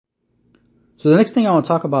So the next thing I want to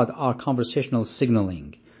talk about are conversational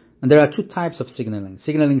signaling. And there are two types of signaling.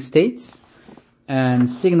 Signaling states and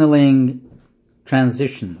signaling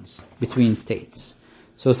transitions between states.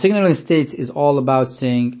 So signaling states is all about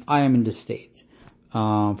saying, I am in this state.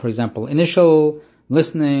 For example, initial,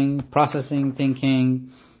 listening, processing,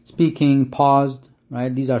 thinking, speaking, paused,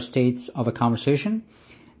 right? These are states of a conversation.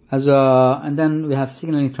 And then we have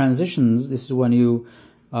signaling transitions. This is when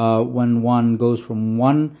when one goes from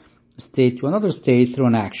one state to another state through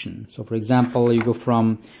an action. So for example, you go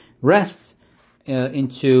from rest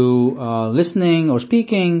into listening or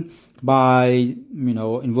speaking by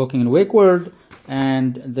invoking an awake word,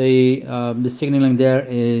 and the signaling there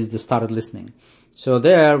is the started listening. So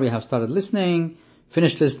there we have started listening,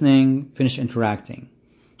 finished interacting.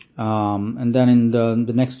 And then in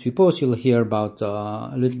the next few posts you'll hear about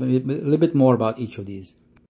a little bit more about each of these.